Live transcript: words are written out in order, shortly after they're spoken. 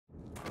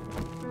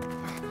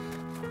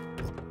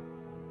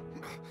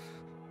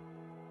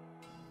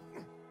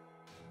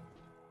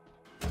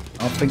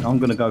I think I'm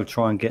gonna go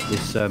try and get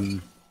this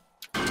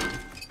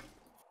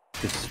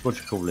this what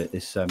do you call it?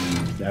 This this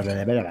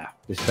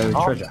buried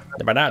treasure.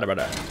 The banana.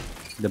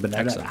 The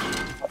banana. Excellent.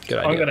 Good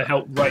idea. I'm going to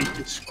help raid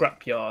the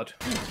scrapyard.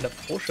 The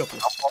 4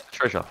 shovels. I want the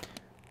treasure.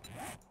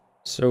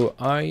 So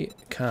I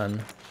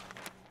can.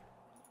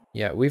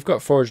 Yeah, we've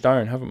got forged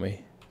iron, haven't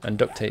we? And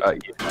duct tape.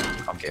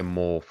 Yeah, I'm getting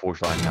more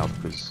forged iron now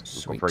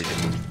because we've got very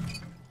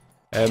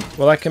little.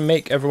 Well, I can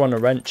make everyone a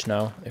wrench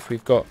now. If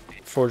we've got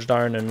forged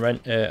iron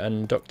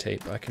and duct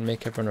tape, I can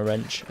make everyone a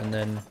wrench, and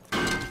then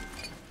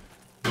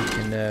we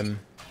can,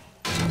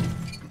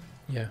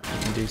 yeah,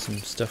 we can do some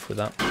stuff with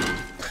that.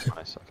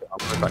 Nice. Okay, I'll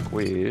go back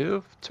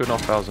with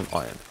 2,500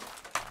 iron.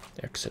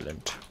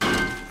 Excellent.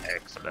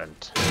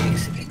 Excellent.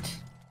 Excellent.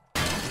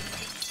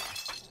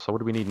 So what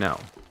do we need now?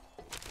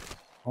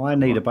 I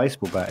need a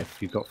baseball bat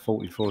if you've got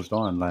 40 forged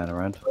iron laying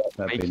around.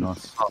 That'd be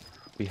nice.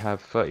 We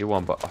have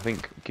 31, but I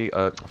think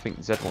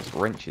Zed wants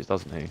wrenches,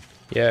 doesn't he?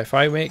 Yeah, if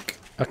I make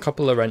a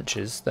couple of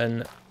wrenches,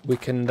 then we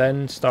can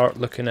then start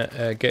looking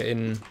at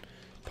getting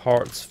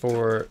parts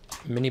for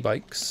mini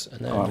bikes,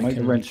 and then Alright, make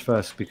the wrench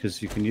first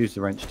because you can use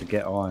the wrench to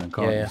get iron,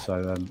 can't you?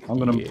 So I'm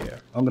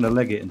gonna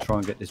leg it and try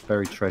and get this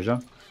buried treasure.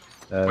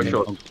 Where's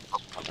yours?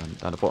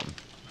 Down the bottom.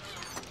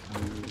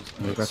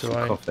 Grab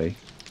some coffee.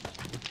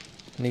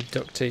 Need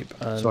duct tape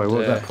and... Sorry, what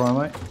was that,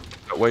 Primate?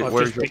 Wait,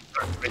 where is your...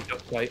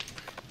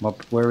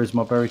 Where is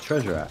my buried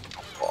treasure at?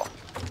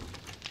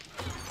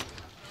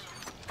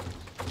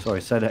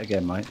 Sorry, say that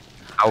again, mate.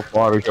 How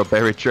far is your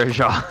buried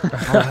treasure?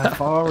 How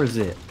far is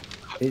it?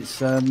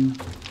 It's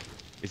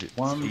Is it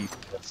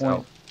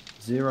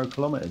 1.0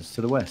 kilometres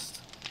to the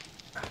west.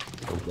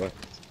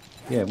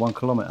 Yeah, 1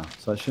 kilometre.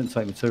 So it shouldn't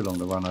take me too long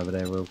to run over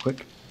there real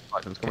quick.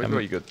 Are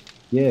you good?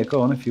 Yeah,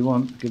 go on if you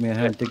want. Give me a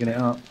hand digging it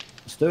up.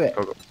 Let's do it.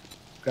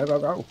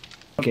 Go.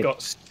 I've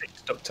got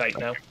 6 duct tape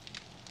now.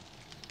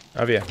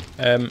 Have you?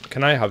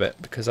 Can I have it?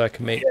 Because I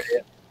can make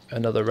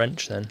another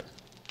wrench then.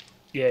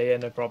 Yeah,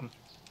 no problem.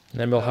 And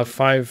then we'll have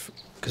 5,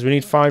 because we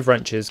need 5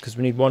 wrenches, because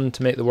we need 1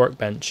 to make the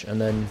workbench, and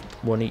then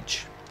 1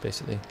 each,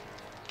 basically.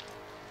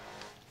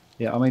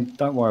 Yeah, I mean,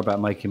 don't worry about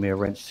making me a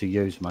wrench to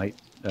use, mate.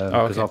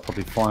 Because I'll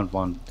probably find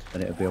one,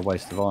 and it'll be a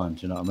waste of iron.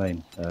 Do you know what I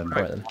mean?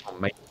 Right, then. I'll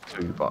make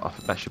 2, but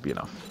that should be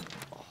enough.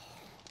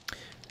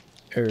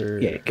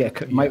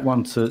 Make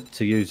one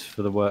to use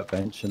for the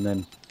workbench, and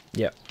then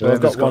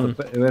whoever's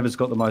whoever's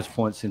got the most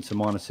points into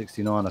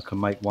 -69, I can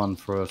make one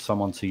for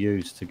someone to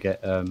use to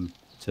get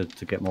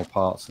to get more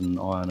parts and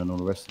iron and all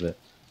the rest of it.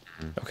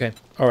 Okay.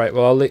 All right.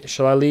 Well,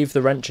 shall I leave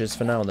the wrenches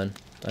for now then?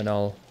 And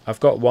I've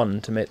got 1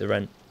 to make the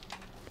wrench.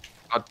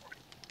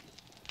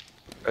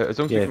 As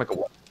long as you can make a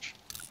wrench.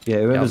 Yeah,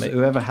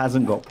 whoever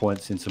hasn't got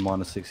points into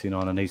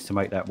 -69 and needs to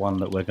make that one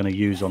that we're going to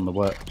use on the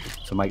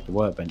make the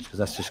workbench, because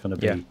that's just going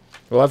to be. Yeah.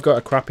 Well, I've got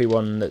a crappy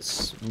one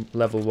that's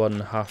level 1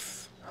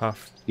 half.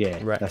 Yeah,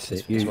 that's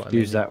it.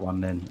 Use that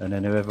one then, and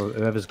then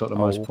whoever's got the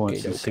most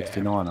points in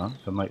 69er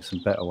can make some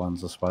better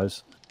ones, I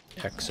suppose.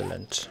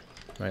 Excellent.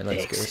 Right,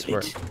 let's get this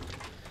work.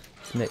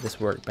 Let's make this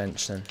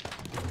workbench then.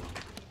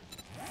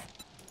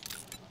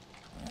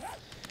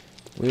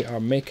 We are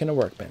making a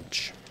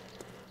workbench.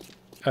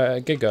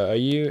 Giga, are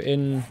you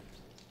in?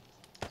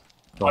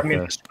 I'm in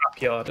the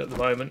scrapyard at the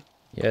moment.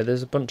 Yeah,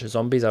 there's a bunch of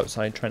zombies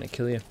outside trying to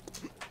kill you.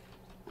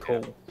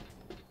 Cool.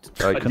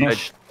 I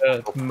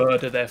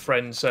murder their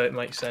friends, so it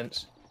makes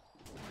sense.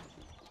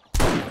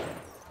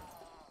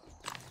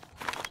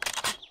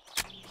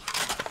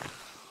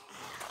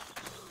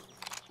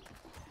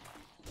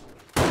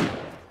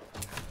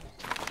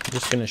 I'm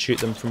just gonna shoot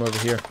them from over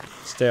here.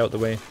 Stay out the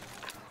way.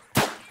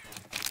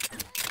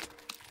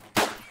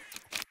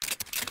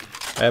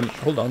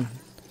 Hold on.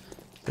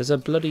 There's a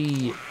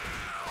bloody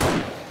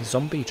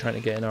zombie trying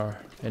to get in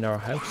our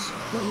house.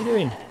 What are you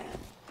doing?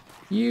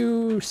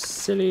 You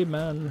silly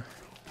man.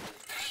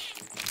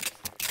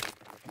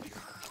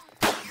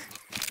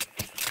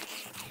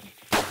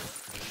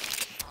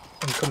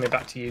 I'm coming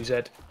back to you,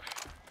 Zed.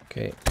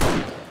 Okay.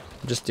 I'm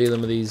just dealing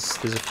with these.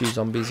 There's a few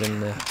zombies in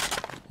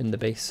the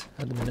base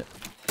at the minute.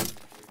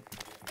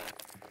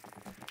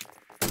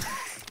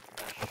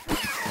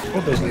 Oh,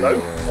 there's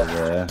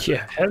loads.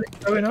 Yeah, hell is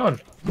going on?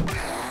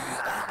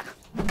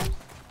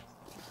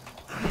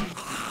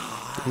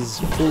 These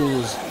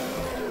fools.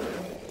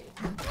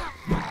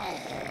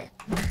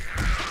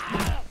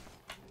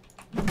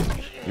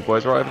 You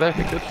boys right over there?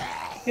 You good?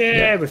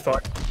 Yeah, we're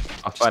fine.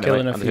 I'll find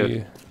Killing it. a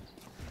few.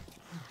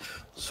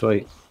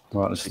 Sweet.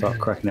 Right, let's start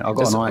cracking it. I've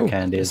got an eye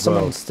candy as well.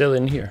 Someone's still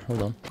in here.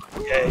 Hold on.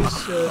 Yeah,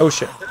 oh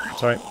shit.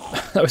 Sorry.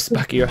 That was the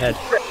back of your head.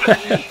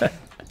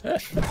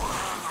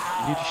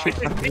 You just shoot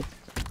the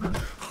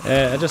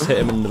I just hit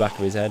him in the back of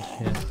his head.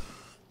 Yeah.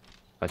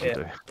 As you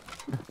do.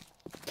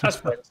 That's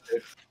friends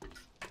do.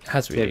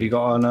 Has really. Have you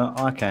got an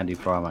eye candy,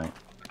 Primate?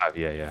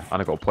 Yeah.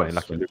 And I got a point in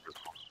Lucky Looter.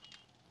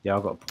 Yeah,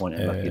 I've got a point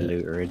in Lucky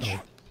Looterage.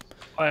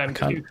 I am.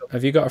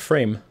 Have you got a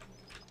frame?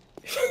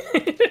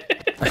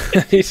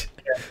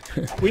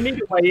 We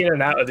need a way in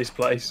and out of this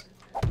place.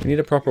 We need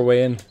a proper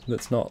way in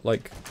that's not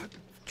like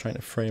trying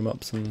to frame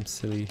up some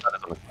silly...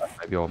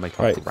 Maybe I'll make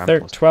Right, a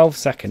ramp. 12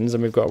 seconds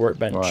and we've got a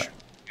workbench. Right.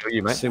 Who are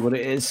you, mate? See what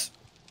it is.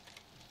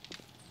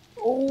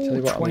 Oh, Tell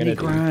you what I'm 20 gonna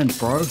do. grand,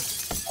 bro.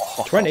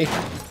 20.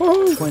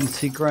 Woohoo!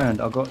 20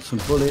 grand. I got some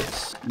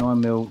bullets,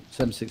 9mm,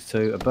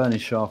 7.62, a burning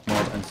shaft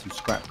mod, and some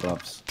scrap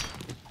gloves.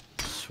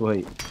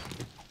 Sweet.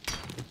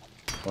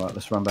 Right,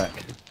 let's run back.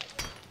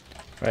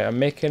 Right, I'm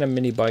making a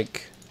mini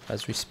bike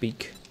as we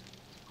speak.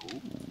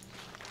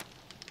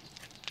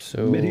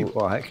 So Mini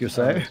bike, you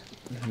say?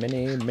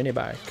 Mini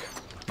bike.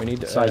 We need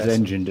What size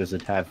engine does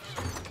it have?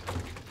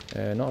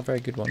 not a very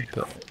good one,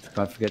 but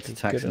Don't forget to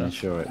tax and enough.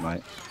 insure it,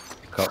 mate.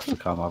 Cops will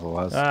come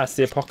otherwise. it's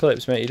the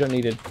apocalypse, mate. You don't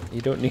need it. You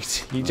don't need.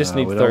 You just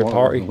need we third don't want,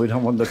 party. We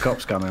don't want the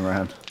cops coming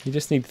around. You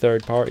just need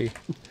third party.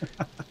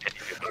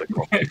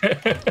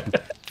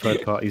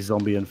 Third party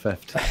zombie and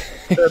theft.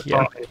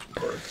 Yeah.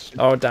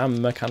 Oh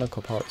damn,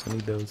 mechanical parts. I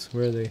need those.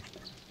 Where are they?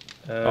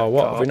 Oh,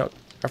 what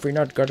have we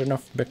not got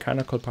enough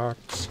mechanical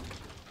parts?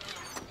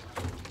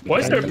 Why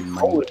is there a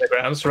hole in the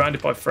ground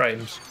surrounded by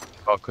frames?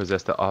 Oh, because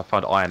I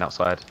found iron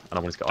outside, and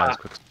I wanted to get iron as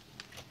quick as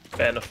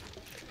Fair enough.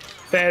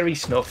 Fairy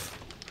snuff.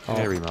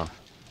 Very man.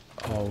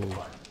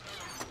 Oh,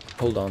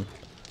 hold on.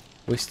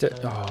 We still.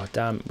 Oh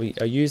damn.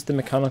 I used the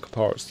mechanical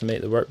parts to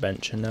make the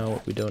workbench, and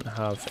now we don't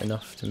have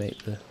enough to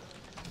make the.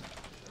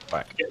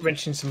 Get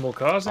wrenching some more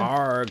cars in.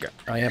 Arg.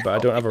 Oh yeah, but I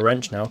don't have a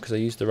wrench now because I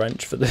used the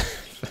wrench for the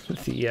for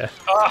the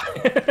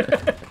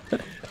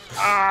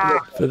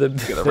for the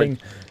thing.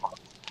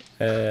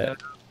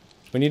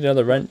 We need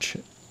another wrench.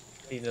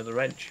 Need another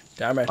wrench.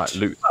 Damn it. Like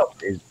loot.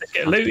 Let's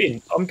get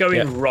looting. I'm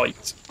going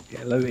right.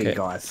 Yeah, looting, Okay.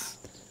 guys.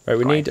 Right,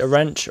 we need a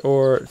wrench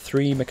or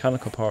 3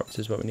 mechanical parts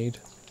is what we need.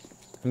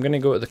 I'm gonna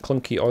go with the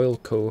clunky oil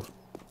co.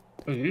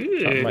 Ooh.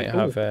 That might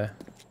have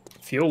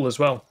fuel as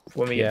well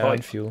when we get and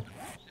bike. fuel.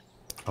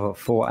 I've got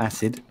 4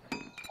 acid.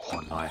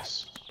 Oh,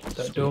 nice.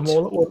 Don't do them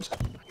all at once.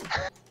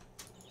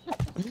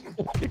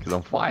 Because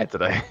on fire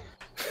today.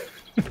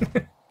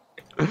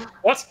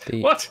 What?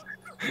 The- What?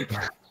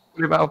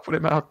 Put him out. Put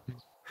him out.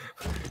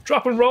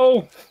 Drop and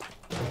roll.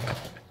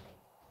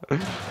 The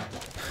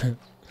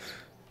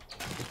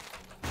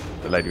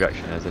lady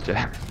reaction is a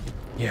jet.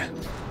 Yeah.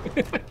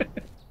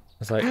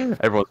 It's like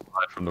Everyone's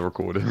fired from the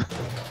recording.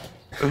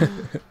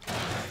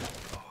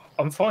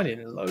 I'm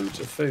finding loads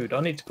of food.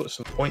 I need to put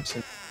some points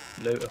in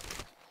looter.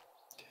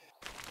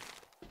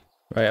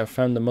 right. I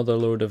found the mother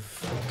load of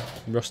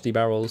rusty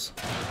barrels.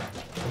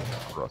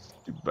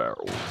 Rusty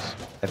barrels.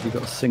 Have you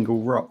got a single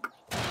rock?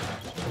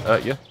 Yeah. I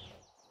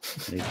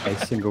need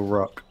a single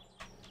rock.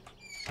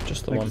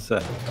 Just the Look one. at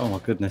that. Oh my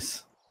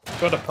goodness.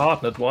 Got a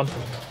partnered one.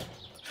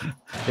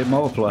 It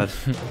multiplied.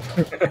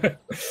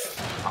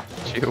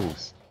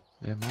 Chills.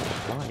 Yeah,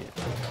 multiply it.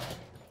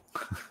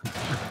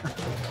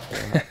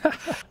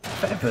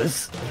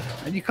 Feathers?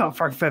 And you can't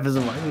throw feathers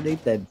away. We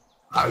need them.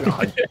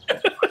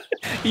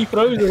 He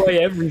throws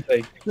away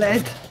everything.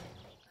 Lead.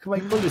 Can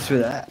make bullets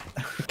with that.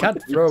 You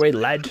can't throw away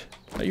lead.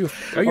 Are you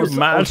I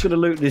mad? was gonna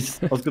loot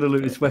this. I was gonna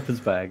loot this weapons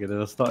bag, and then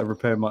I started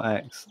repairing my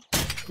axe.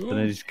 And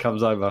then he just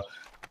comes over,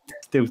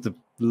 steals the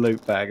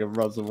loot bag, and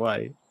runs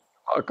away.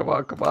 Oh, come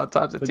on.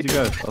 Time's a Where'd you tick.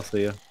 go? I'll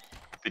see you.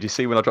 Did you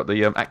see when I dropped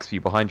the axe for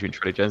you behind you in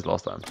Trader Jen's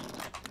last time?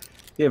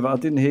 Yeah, but I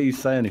didn't hear you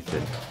say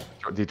anything.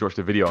 Did you watch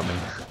the video on me?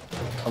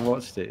 I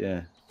watched it.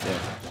 Yeah.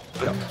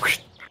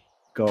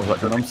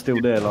 God, and I'm still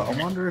there. Like,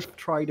 I wonder if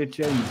Trader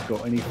Jen's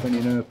got anything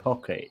in her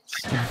pockets.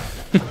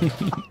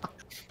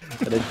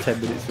 And then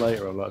 10 minutes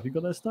later, I'm like, have you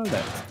got those snow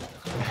nets?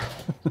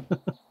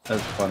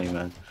 That's funny,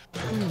 man.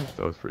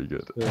 That was pretty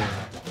good. Yeah.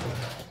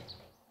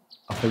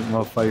 I think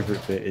my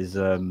favourite bit is,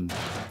 I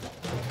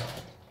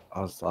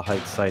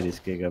hate to say this,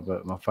 Giga,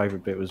 but my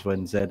favourite bit was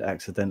when Zed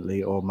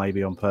accidentally, or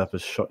maybe on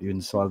purpose, shot you in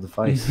the side of the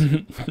face.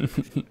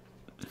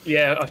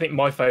 Yeah, I think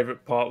my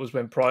favourite part was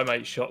when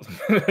Primate shot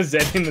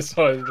Zed in the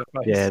side of the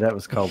face. Yeah, that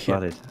was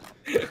cold-blooded.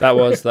 That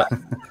was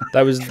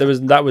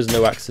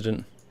no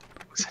accident.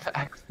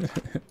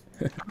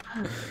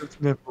 It's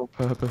never on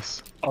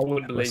purpose. I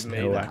wouldn't believe me.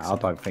 no that. I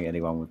don't think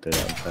anyone would do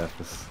that on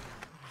purpose.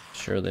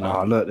 Surely Oh,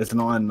 not. look, there's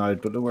an iron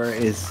node, but look where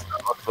it is.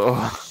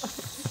 Oh,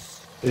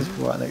 It's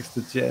right next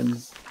to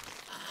Jen's.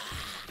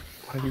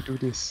 why do you do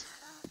this?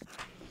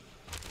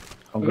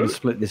 I'm going to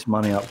split this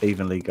money up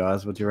evenly,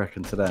 guys. What do you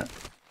reckon to that?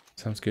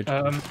 Sounds good.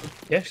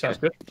 Yeah, sounds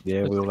good.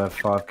 Yeah, we'll have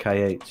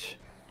 5k each.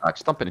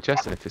 Just dump it in the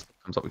chest, and if this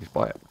comes up, we just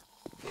buy it.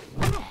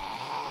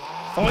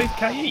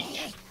 5k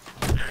each.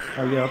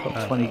 Oh yeah, I've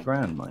got 20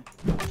 grand, mate.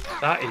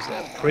 That is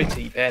a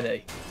pretty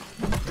penny.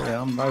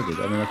 Yeah, I'm loaded.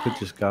 I mean, I could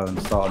just go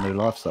and start a new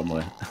life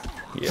somewhere.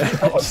 Yeah.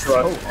 That's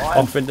right.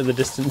 Off into the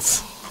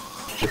distance.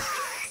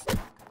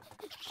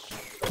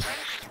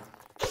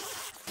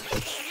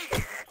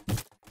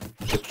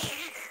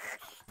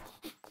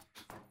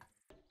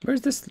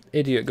 Where's this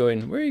idiot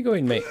going? Where are you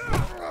going, mate?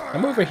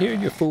 I'm over here,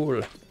 you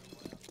fool.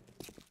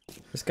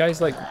 This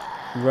guy's like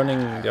running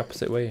the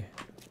opposite way.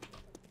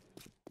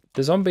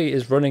 The zombie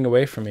is running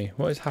away from me.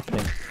 What is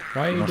happening?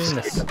 Why are you doing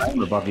this?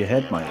 Above your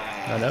head, mate.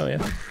 I know,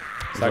 yeah.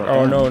 It's like,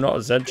 oh no, not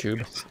a Z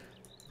tube.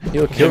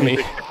 He'll kill me.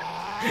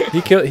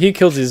 He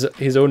kills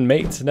his own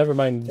mates. Never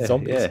mind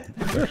zombies.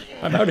 Yeah.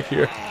 I'm out of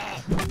here.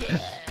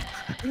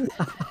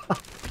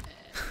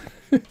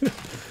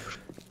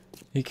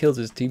 He kills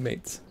his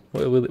teammates.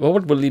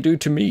 What will he do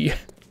to me?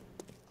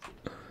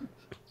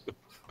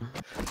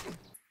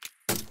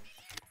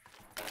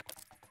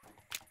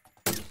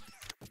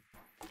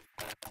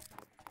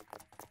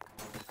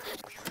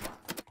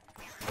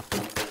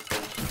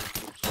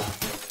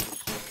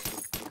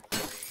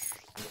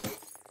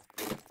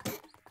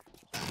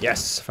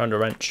 Yes, found a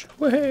wrench.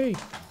 Whey!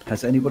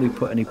 Has anybody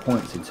put any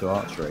points into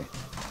archery?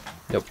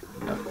 Nope.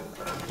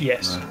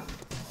 Yes. No.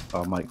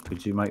 Oh, mate,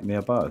 could you make me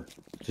a bow?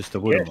 Just a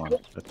wooden one.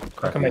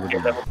 I can make it a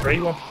level 3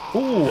 one.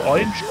 Ooh,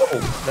 iron shovel,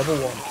 level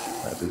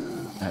 1. That'd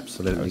be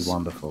absolutely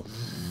wonderful.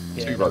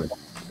 Yeah,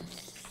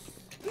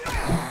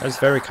 That's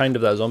very kind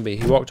of that zombie.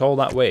 He walked all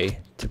that way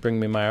to bring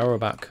me my arrow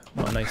back.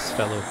 What a nice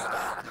fellow.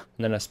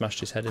 And then I smashed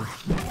his head in.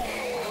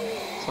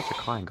 Such a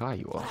kind guy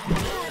you are.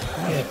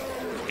 yeah.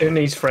 Who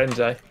needs friends,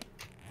 eh?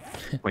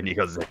 When you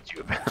got Zeds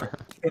you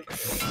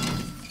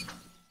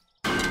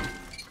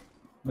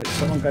Wait,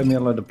 someone gave me a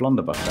load of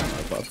blunderbuss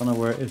ammo, but I don't know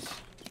where it is.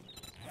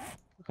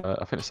 I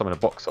think there's some in a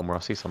box somewhere. I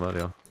see some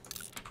earlier.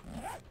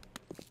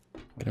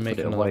 Gonna make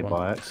Put it another away one.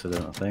 by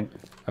accident, I think.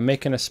 I'm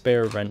making a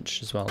spare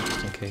wrench as well,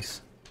 just in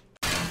case.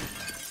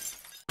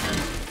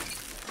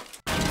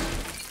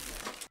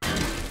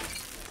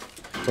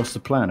 What's the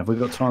plan? Have we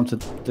got time to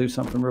do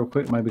something real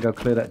quick? Maybe go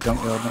clear that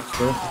junkyard next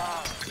door?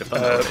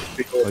 Oh,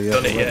 yeah,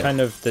 done it well, I yet.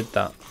 kind of did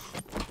that.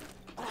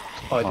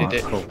 I did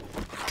it. Cool.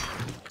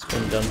 It's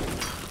been done.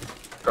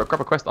 Go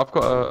grab a quest. I've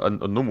got a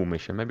normal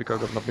mission. Maybe go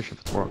grab another mission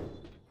for tomorrow.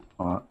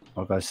 Alright,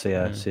 I'll go see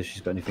her, see if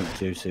she's got anything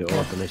juicy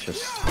or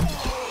delicious.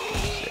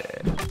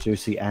 Yeah.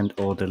 Juicy and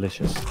or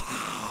delicious.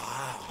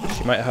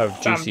 She might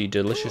have juicy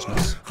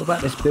deliciousness. What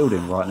about this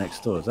building right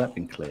next door? Has that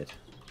been cleared?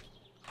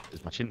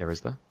 There's much in there,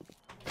 is there?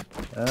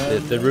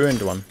 The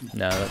ruined one?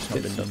 No, that's not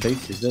been Bits done. and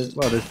pieces.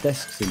 There's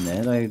desks in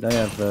there. They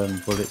have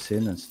bullets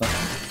in and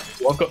stuff.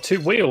 Well, I've got 2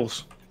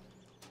 wheels.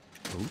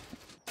 Ooh.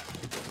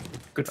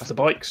 Good for the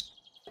bikes.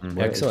 Where it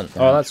is, Excellent.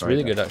 down Oh, the that's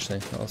really trader. good actually.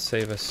 That'll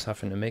save us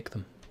having to make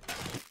them.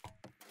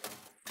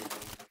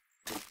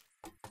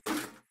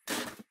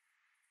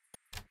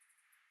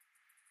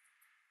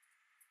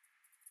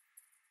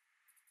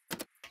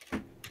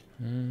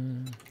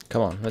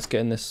 Come on, let's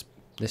get in this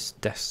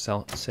desk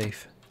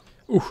safe.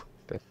 Ooh,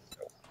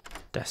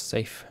 desk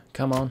safe.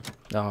 Come on.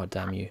 Oh,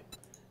 damn you!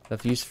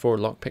 I've used 4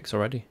 lockpicks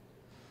already.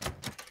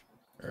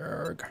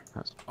 Arg.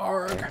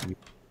 Arg.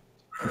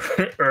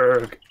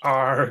 Erg,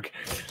 arg.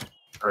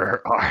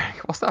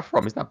 What's that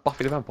from? Is that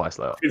Buffy the Vampire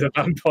Slayer? He's a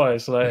vampire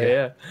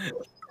slayer,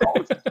 yeah.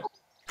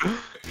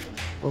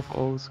 Of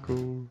old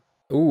school.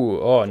 Ooh,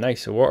 oh,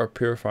 nice. A water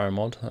purifier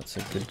mod. That's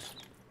a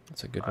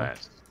good one.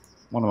 Nice.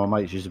 One of my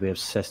mates used to be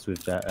obsessed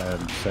with that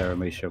Sarah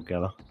Michelle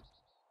Gellar.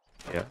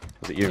 Yeah.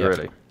 Was it you Yeah.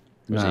 really?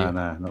 Was No, he?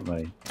 no, not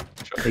me.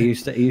 He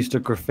used to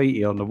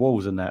graffiti on the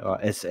walls and that,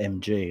 like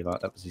SMG,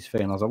 like that was his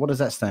thing. I was like, what does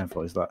that stand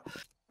for? He's like,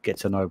 get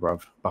to know,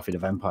 bruv, Buffy the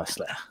Vampire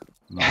Slayer.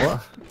 I'm like,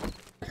 what?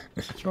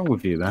 What's wrong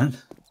with you, man?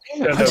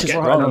 Yeah, What's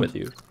they'll wrong get- with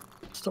you?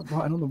 Stop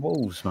writing on the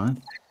walls,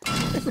 man.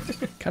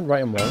 Can't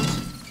write on walls.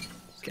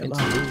 Get Into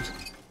live. rules.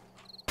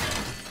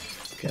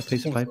 Get a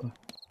piece of paper.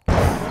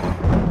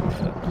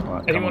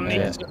 Right, Anyone come on,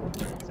 needs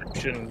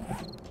perception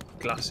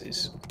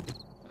glasses?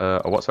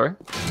 What? Sorry.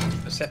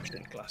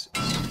 Perception glasses.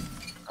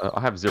 I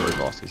have 0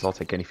 glasses. I'll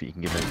take anything you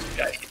can give me.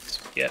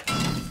 Yeah.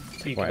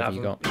 You can Whatever have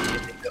you them. got.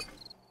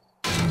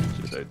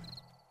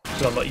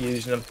 So I'm not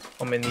using them.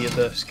 I'm in the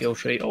other skill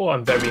tree. Oh,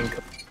 I'm very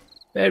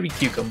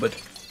cucumbered.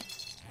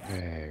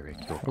 Very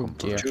cool. Oh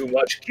dear. Too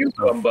much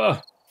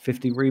cucumber.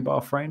 50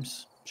 rebar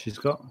frames she's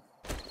got.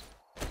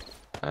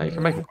 You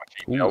can make it quite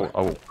cheap. Ooh.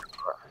 I will.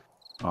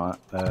 Alright,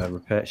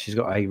 repair. She's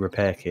got a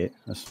repair kit.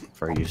 That's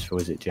very useful,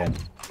 is it, Jen?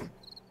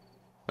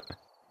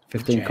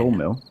 15 Jen. corn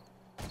meal.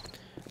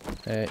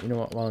 You know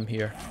what? While I'm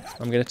here,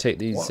 I'm gonna take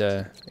these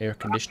air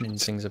conditioning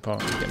things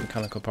apart and get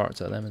mechanical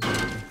parts out of them as well.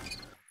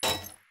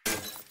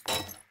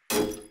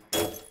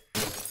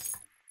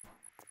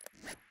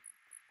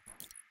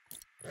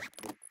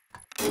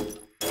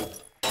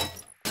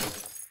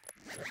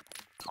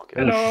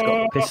 Oh, she's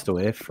got a pistol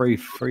here.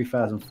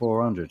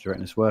 3,400. Do you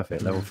reckon it's worth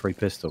it? Level 3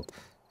 pistol.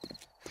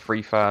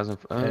 3,000.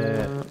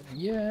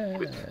 Yeah.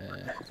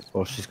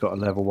 Or she's got a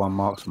level 1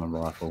 marksman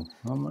rifle.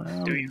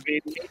 Do you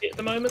really need it at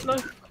the moment, though?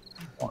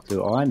 What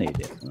do I need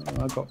it?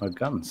 I've got no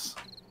guns.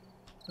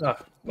 Ah,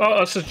 well,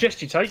 I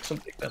suggest you take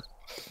something then.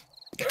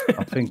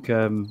 I think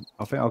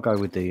I'll go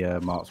with the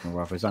marksman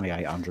rifle. It's only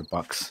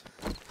 $800.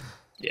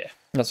 Yeah,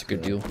 That's a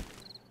good deal.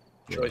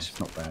 choice. It's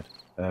not bad.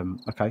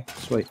 Okay,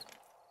 sweet.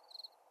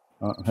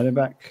 Right, I'm heading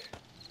back.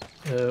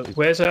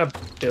 Where's our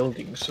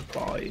building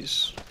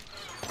supplies?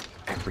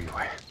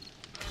 Everywhere.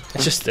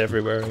 It's just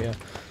everywhere. Yeah.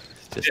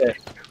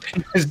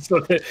 It's just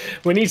Yeah.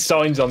 We need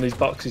signs on these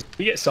boxes.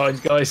 We get signs,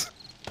 guys.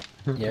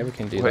 Yeah, we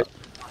can do Wait.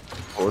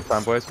 that. What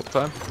time, boys? What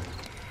time?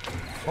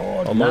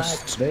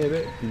 Almost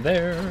baby.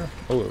 there.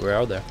 Oh, we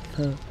are there.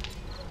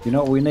 You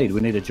know what we need?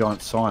 We need a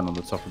giant sign on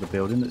the top of the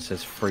building that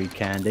says free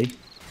candy.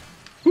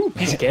 Ooh,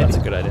 He's again. That's a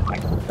good idea.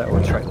 That will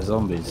attract the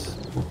zombies.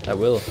 That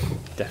will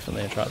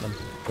definitely attract them.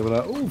 They were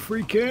like, oh,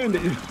 free candy.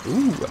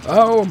 Ooh,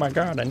 oh my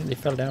god, I nearly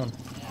fell down.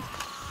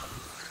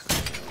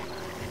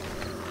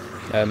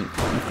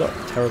 I've got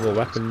terrible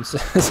weapons.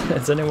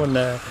 Has anyone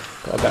got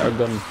a better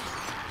gun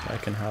I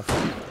can have?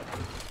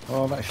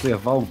 Oh, I've actually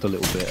evolved a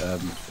little bit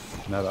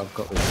now that I've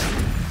got this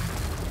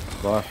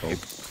rifle.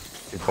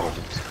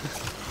 Evolved.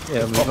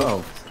 Yeah, I've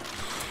evolved.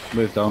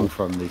 Moved on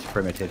from these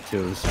primitive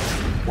tools.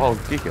 Wild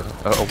Giga,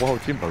 a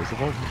wild Jimbo's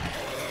evolved.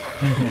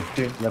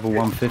 Level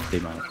 150,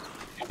 mate.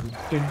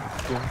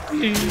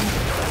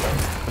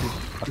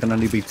 I can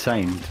only be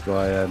tamed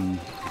by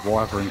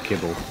wyvern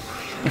kibble.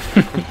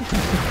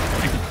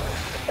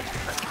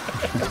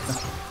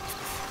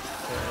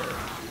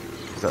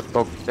 Is that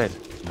dog dead?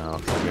 No, I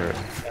can hear it.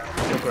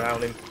 Still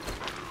growling.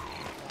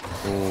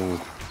 Oh,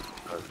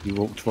 you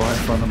walked right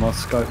in front of my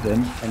scope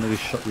then, and he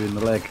shot you in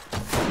the leg.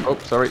 Oh,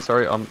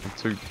 sorry, I'm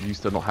too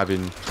used to not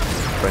having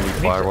friendly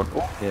fire on.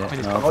 Oh, Yeah,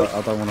 no,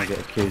 I don't want to get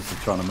accused of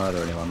trying to murder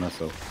anyone,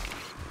 that's all.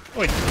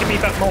 Oi, give me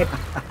back my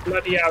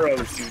bloody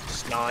arrows, you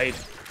snide.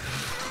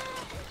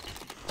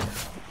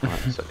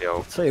 right, set the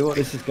old. Tell you what,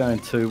 this is going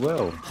too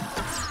well.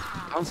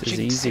 This is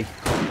easy.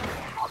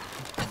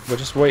 We'll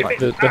just wait.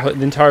 The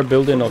entire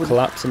building will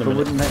collapse in a But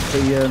minute. wouldn't that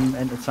be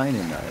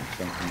entertaining though? Or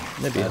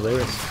something? That'd be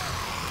hilarious.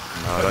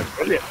 No, I don't.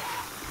 Brilliant.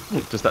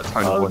 Just that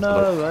tone of Oh voice.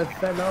 no, I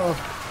fell off.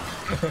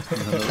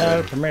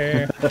 No, come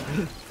here.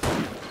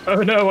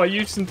 Oh no, I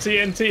used some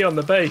TNT on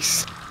the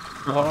base.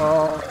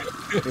 Oh,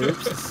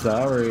 oops,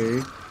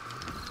 sorry.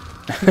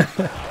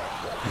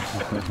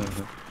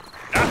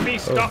 Daffy,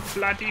 stop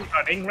bloody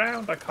running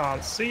round. I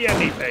can't see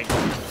anything.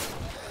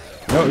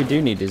 You know what we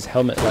do need is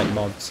helmet-like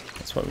mods.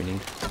 That's what we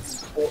need.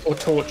 Or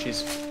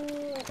torches.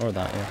 Or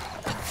that, yeah.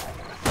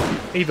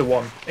 Either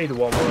one. Either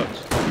one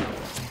works.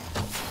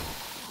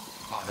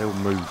 Oh, they'll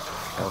move.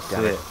 I'll see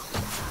Damn it.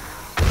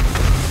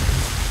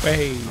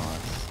 Hey.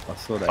 I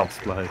saw that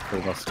explode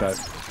through my scope.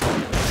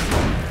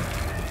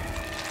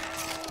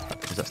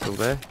 Is that still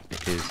there?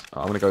 It is.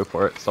 I'm gonna go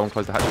for it. Someone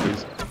close the hatch,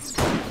 please.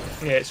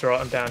 Yeah, it's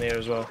alright. I'm down here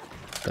as well.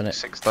 Done it.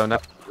 6 stone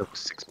up.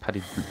 6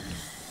 padded boot.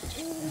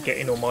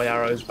 Getting all my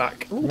arrows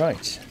back.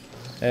 Right.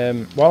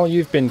 While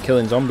you've been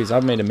killing zombies,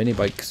 I've made a mini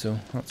bike, so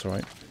that's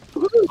alright.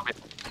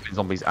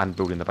 Zombies and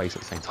building the base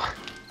at the same time.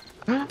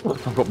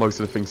 I've got most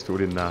of the things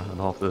filled in now and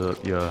half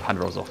the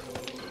handrails off.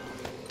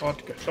 Hard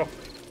to get off.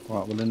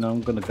 Right, well then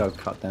I'm going to go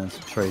cut down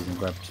some trees and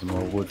grab some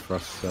more wood for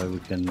us so we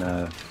can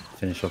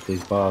finish off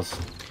these bars.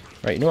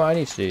 Right, you know what I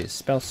need to do is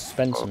spend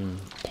some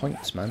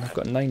points, man. I've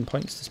got 9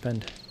 points to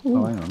spend.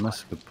 Oh, hang on,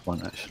 that's a good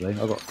point actually.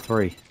 I've got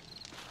 3.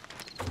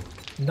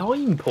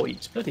 9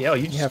 points. Bloody hell!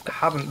 You just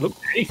haven't looked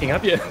at anything,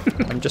 have you?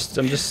 I'm just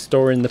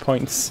storing the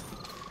points.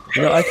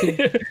 You know, I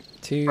could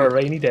For a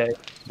rainy day.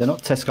 They're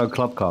not Tesco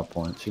Club Card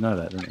points, you know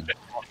that, don't you?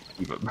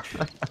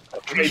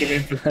 Trade them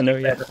in for I know,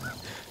 yeah.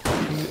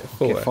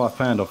 Get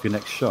 £5 off your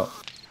next shot.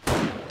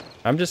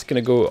 I'm just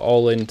gonna go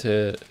all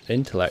into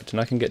intellect,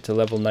 and I can get to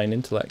level 9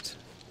 intellect.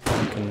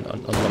 I can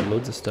unlock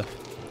loads of stuff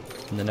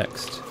in the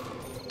next.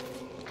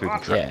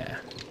 Yeah.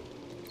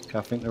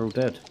 I think they're all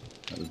dead.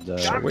 That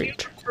was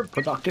Sweet.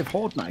 productive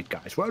Horde night,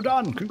 guys. Well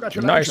done.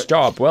 Congratulations. Nice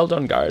job. Well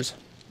done, guys.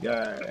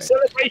 Yeah.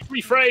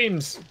 celebratory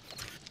frames.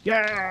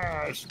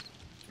 Yes.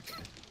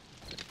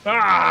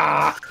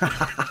 Ah!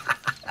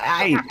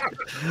 Hey.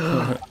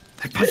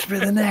 They punched me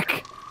in the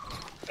neck.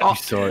 You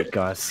saw it,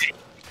 guys.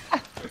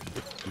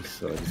 You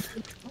saw it.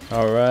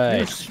 All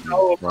right.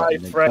 Oh my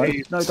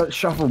frames. No, don't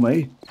shovel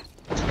me.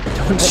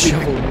 Don't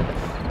shovel.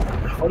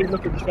 Only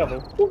look at the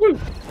shovel. Woo-hoo.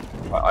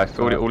 I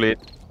filled it all in.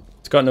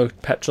 It's got no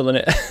petrol in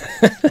it.